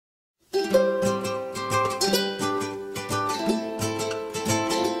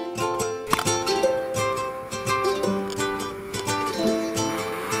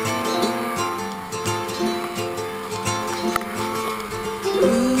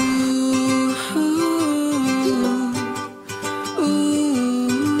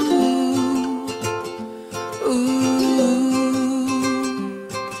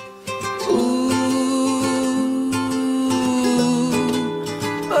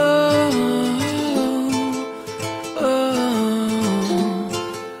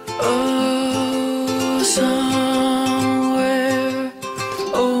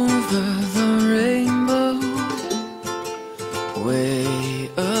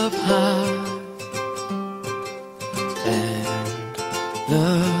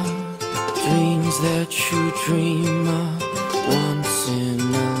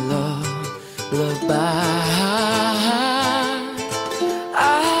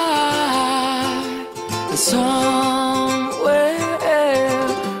somewhere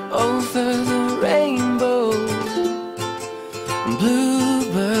over the rainbow,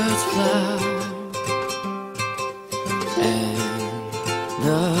 bluebirds fly, and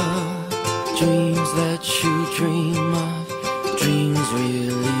the dreams that you dream of, dreams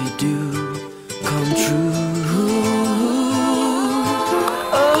really do come true.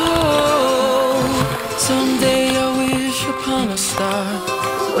 Oh, someday I wish upon a star,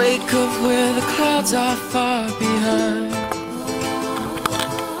 wake up where the clouds are far behind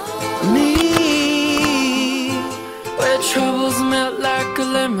me, where troubles melt like a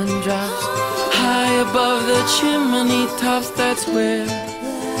lemon drops, high above the chimney tops. That's where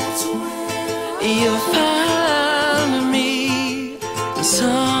you'll find me,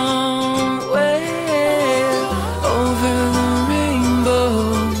 somewhere over the rainbow,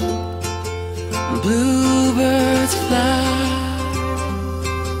 bluebirds fly.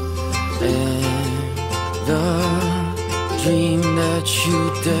 The dream that you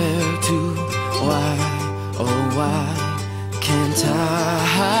dare to, why, oh why can't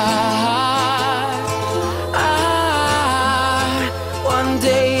one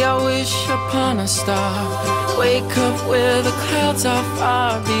day I wish upon a star, wake up where the clouds are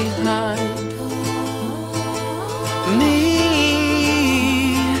far behind me,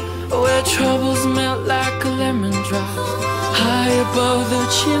 where troubles melt like a lemon drop, high above the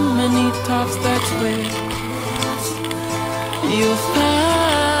chimney tops. That's where you'll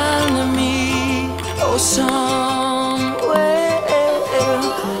find me, oh,